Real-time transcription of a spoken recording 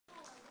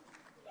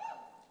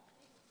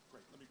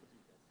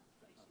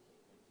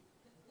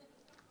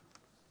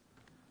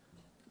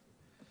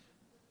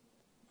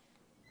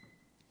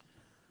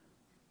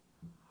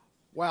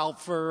Well,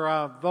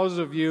 for those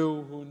of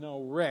you who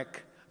know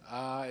Rick,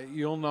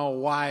 you'll know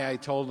why I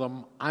told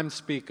him I'm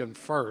speaking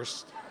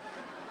first.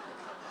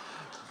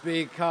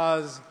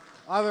 Because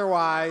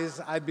otherwise,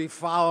 I'd be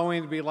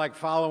like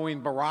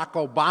following Barack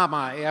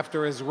Obama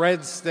after his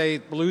red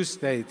state, blue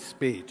state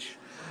speech.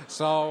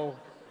 So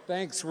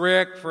thanks,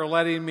 Rick, for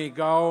letting me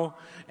go.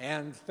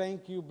 And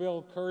thank you,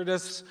 Bill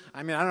Curtis.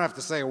 I mean, I don't have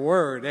to say a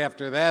word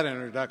after that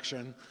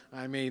introduction.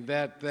 I mean,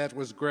 that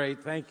was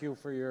great. Thank you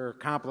for your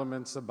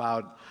compliments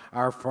about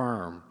our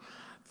firm.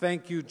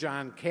 Thank you,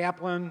 John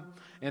Kaplan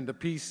and the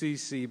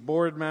PCC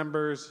board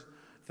members.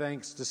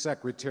 Thanks to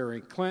Secretary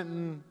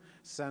Clinton,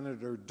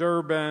 Senator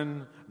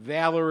Durbin,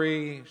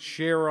 Valerie,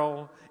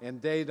 Cheryl,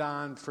 and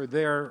Dedan for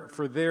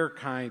their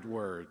kind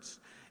words.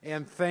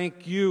 And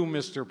thank you,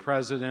 Mr.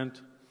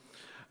 President,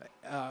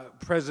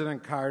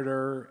 President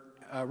Carter.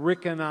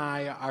 Rick and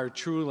I are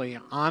truly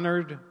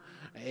honored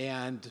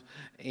and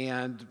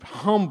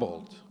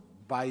humbled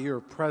by your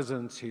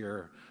presence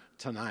here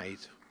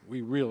tonight.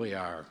 We really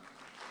are.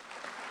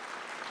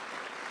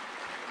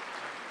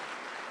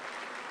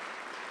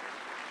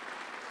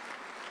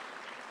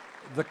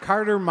 The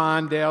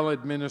Carter-Mondale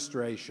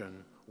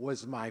administration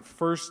was my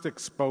first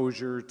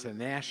exposure to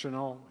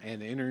national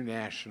and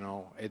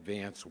international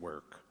advance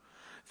work.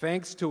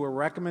 Thanks to a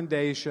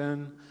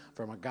recommendation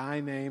from a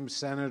guy named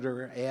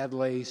Senator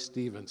Adlai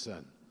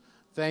Stevenson.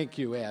 Thank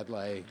you,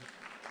 Adlai.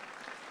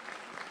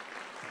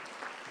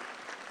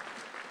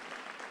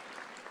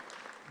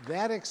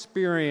 That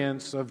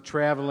experience of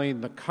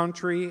traveling the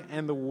country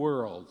and the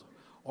world,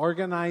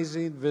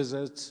 organizing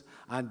visits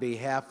on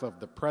behalf of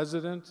the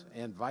President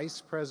and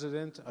Vice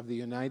President of the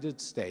United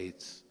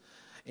States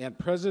and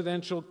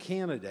presidential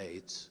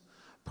candidates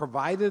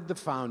provided the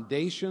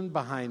foundation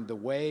behind the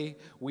way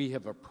we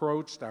have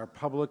approached our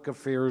public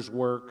affairs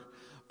work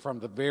from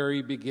the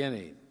very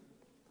beginning,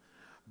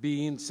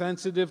 being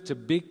sensitive to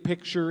big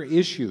picture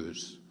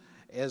issues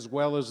as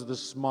well as the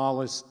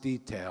smallest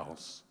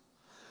details,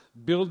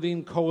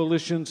 building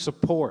coalition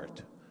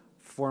support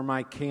for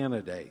my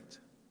candidate,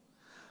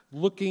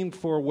 looking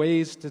for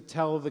ways to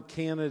tell the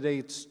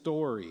candidate's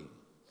story,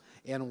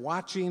 and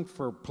watching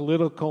for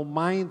political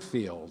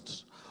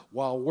minefields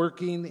while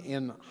working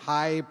in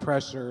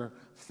high-pressure,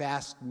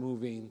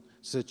 fast-moving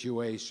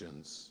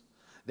situations.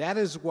 That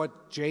is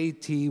what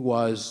JT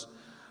was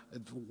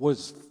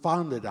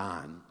founded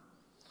on,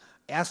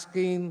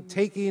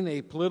 taking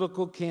a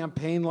political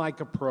campaign-like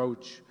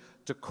approach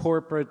to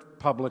corporate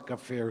public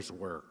affairs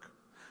work.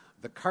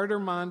 The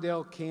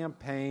Carter-Mondale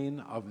campaign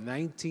of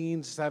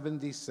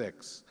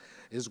 1976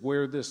 is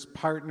where this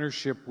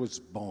partnership was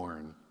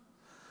born,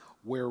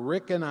 where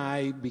Rick and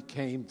I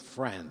became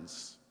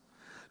friends.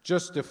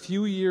 Just a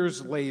few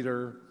years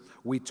later,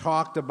 we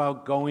talked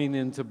about going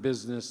into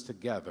business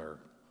together,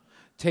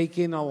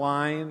 taking a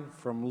line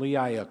from Lee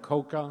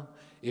Iacocca: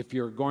 if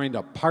you're going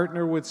to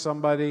partner with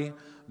somebody,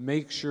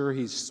 make sure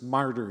he's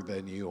smarter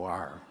than you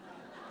are.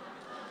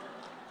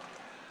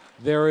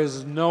 There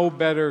is no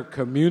better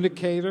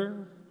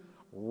communicator,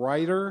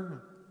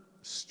 writer,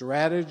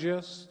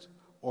 strategist,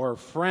 or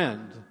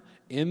friend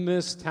in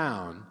this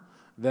town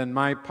than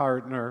my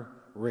partner,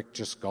 Rick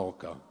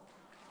Jasculca.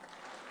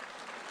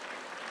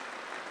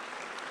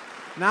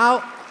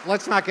 Now,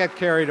 let's not get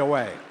carried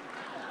away,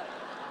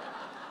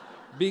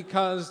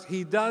 because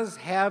he does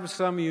have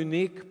some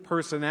unique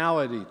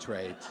personality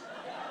traits,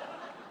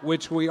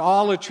 which we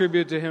all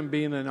attribute to him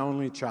being an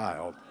only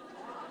child.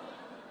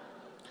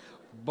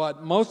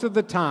 But most of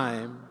the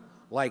time,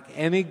 like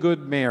any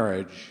good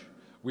marriage,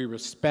 we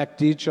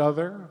respect each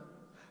other,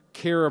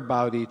 care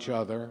about each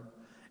other,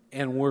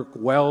 and work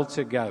well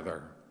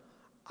together.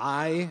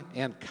 I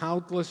and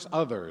countless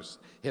others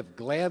have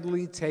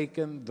gladly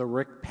taken the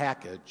Rick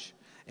package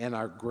and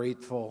are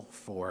grateful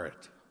for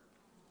it.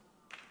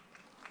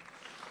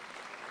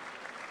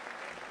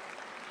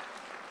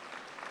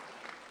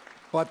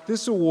 But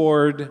this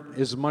award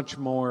is much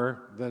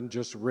more than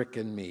just Rick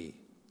and me.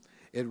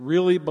 It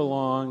really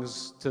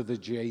belongs to the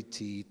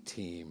JT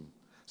team,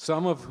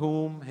 some of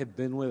whom have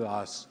been with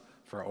us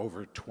for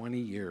over 20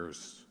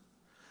 years.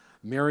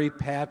 Mary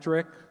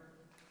Patrick,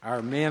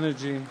 our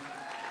managing,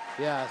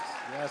 yes,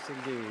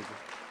 indeed.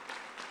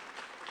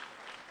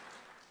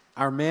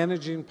 Our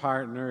managing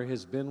partner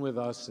has been with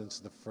us since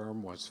the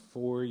firm was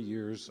 4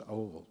 years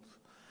old.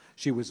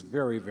 She was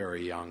very,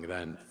 very young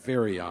then,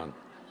 very young.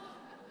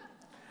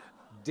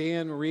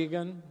 Dan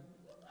Regan,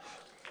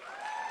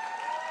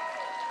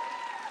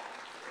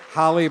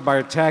 Holly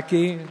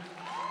Bartecki.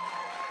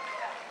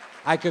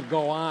 I could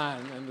go on,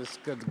 and this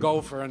could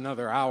go for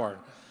another hour.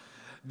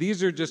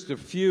 These are just a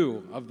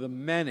few of the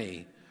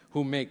many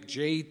who make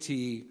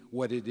JT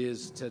what it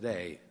is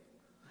today.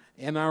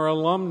 And our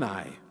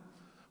alumni,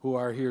 who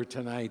are here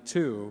tonight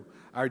too,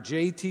 our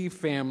JT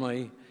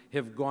family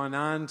have gone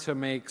on to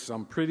make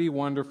some pretty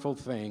wonderful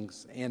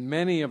things, and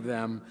many of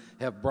them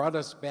have brought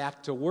us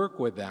back to work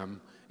with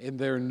them in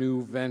their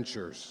new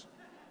ventures.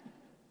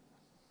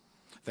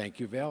 Thank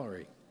you,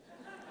 Valerie.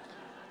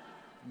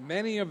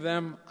 Many of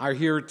them are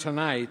here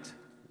tonight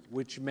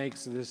which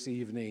makes this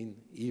evening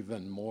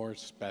even more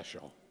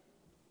special.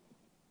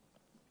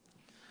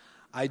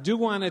 I do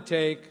want to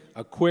take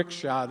a quick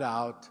shout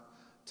out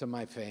to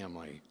my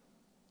family.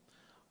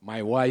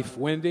 My wife,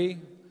 Wendy,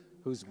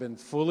 who's been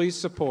fully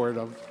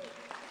supportive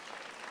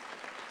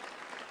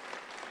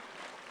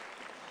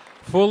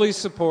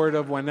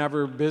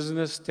whenever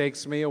business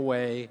takes me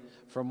away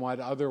from what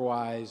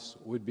otherwise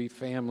would be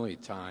family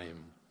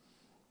time.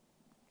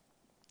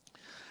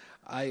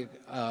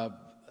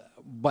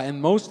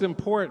 And most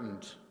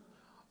important,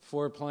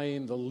 for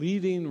playing the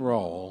leading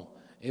role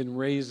in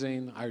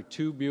raising our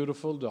two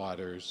beautiful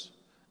daughters,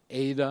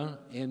 Ada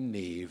and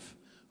Neve,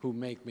 who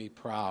make me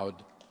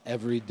proud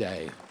every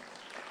day.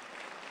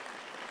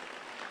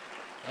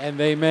 And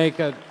they make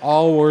it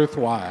all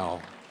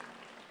worthwhile.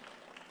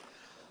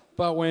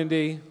 But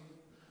Wendy,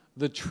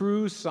 the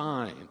true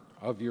sign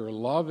of your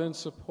love and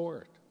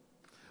support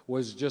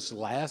was just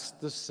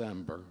last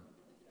December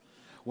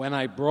when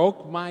I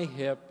broke my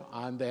hip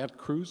on that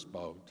cruise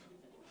boat,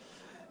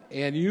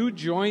 and you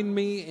joined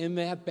me in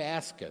that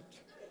basket,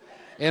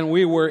 and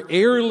we were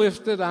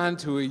airlifted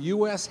onto a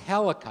U.S.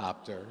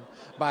 helicopter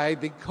by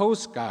the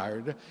Coast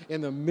Guard in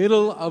the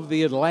middle of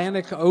the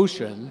Atlantic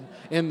Ocean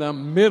in the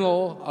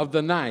middle of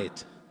the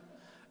night.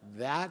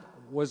 That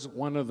was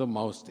one of the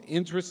most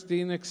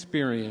interesting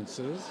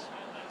experiences,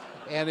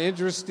 an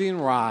interesting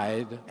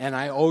ride, and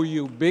I owe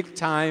you big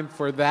time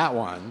for that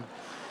one.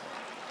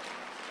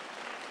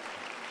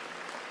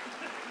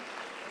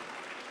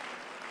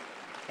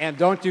 And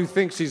don't you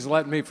think she's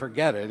letting me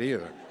forget it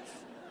either.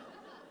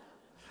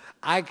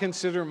 I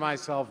consider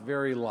myself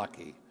very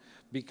lucky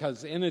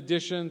because in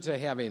addition to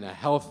having a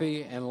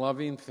healthy and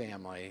loving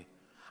family,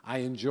 I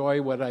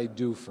enjoy what I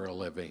do for a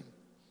living.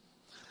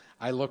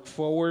 I look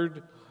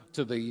forward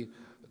to the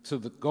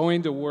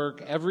going to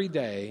work every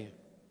day,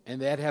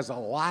 and that has a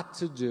lot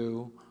to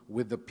do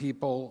with the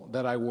people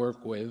that I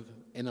work with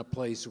in a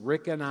place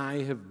Rick and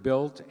I have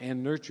built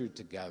and nurtured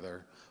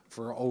together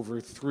for over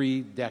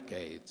 3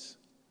 decades.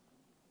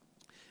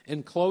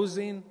 In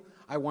closing,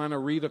 I want to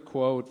read a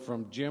quote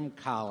from Jim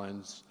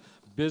Collins,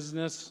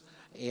 business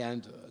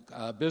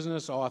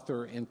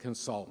author and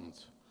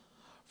consultant.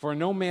 For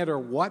no matter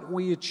what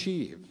we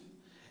achieve,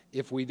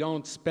 if we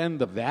don't spend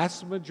the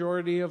vast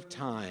majority of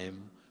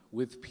time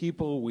with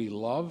people we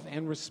love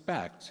and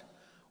respect,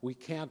 we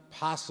can't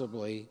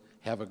possibly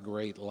have a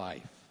great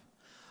life.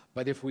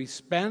 But if we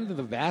spend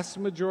the vast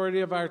majority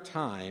of our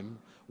time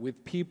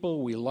with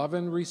people we love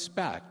and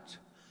respect,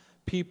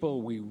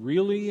 people we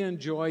really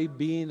enjoy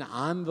being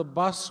on the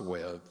bus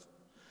with,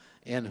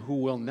 and who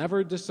will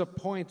never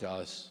disappoint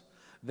us,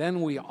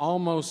 then we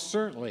almost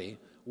certainly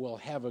will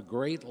have a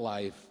great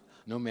life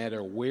no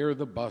matter where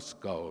the bus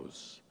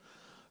goes.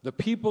 The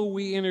people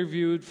we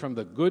interviewed from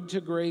the good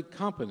to great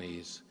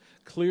companies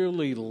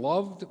clearly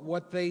loved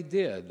what they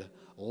did,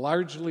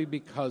 largely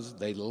because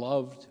they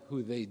loved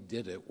who they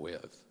did it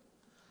with.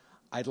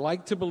 I'd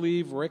like to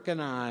believe Rick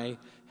and I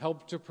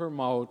helped to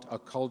promote a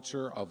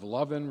culture of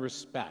love and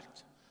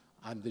respect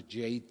on the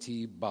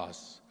JT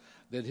bus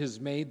that has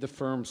made the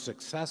firm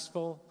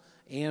successful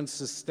and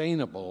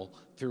sustainable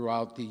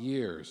throughout the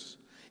years.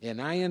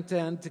 And I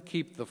intend to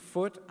keep the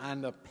foot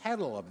on the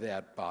pedal of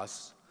that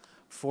bus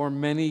for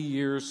many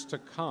years to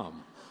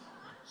come.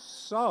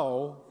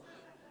 So,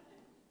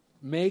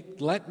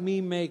 let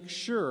me make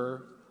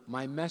sure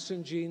my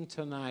messaging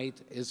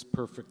tonight is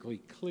perfectly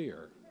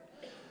clear.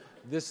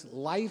 This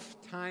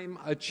Lifetime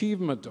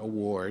Achievement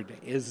Award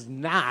is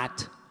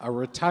not a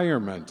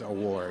retirement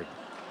award.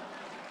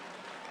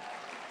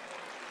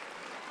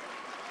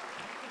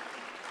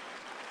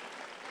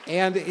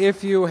 And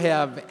if you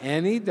have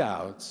any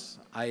doubts,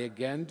 I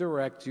again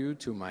direct you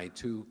to my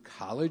 2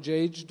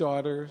 college-age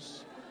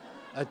daughters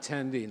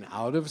attending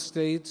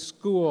out-of-state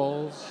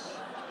schools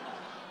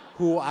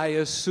who I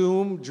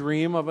assume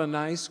dream of a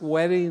nice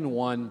wedding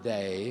one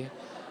day,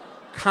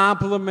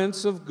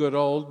 compliments of good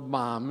old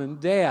mom and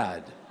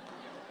dad.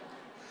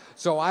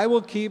 So I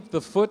will keep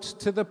the foot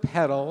to the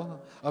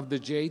pedal of the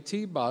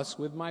JT bus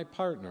with my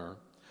partner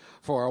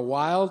for a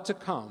while to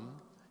come,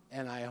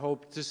 and I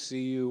hope to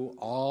see you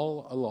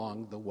all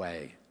along the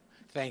way.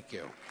 Thank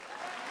you.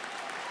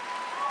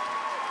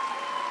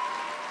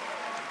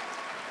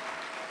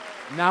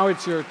 Now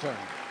it's your turn.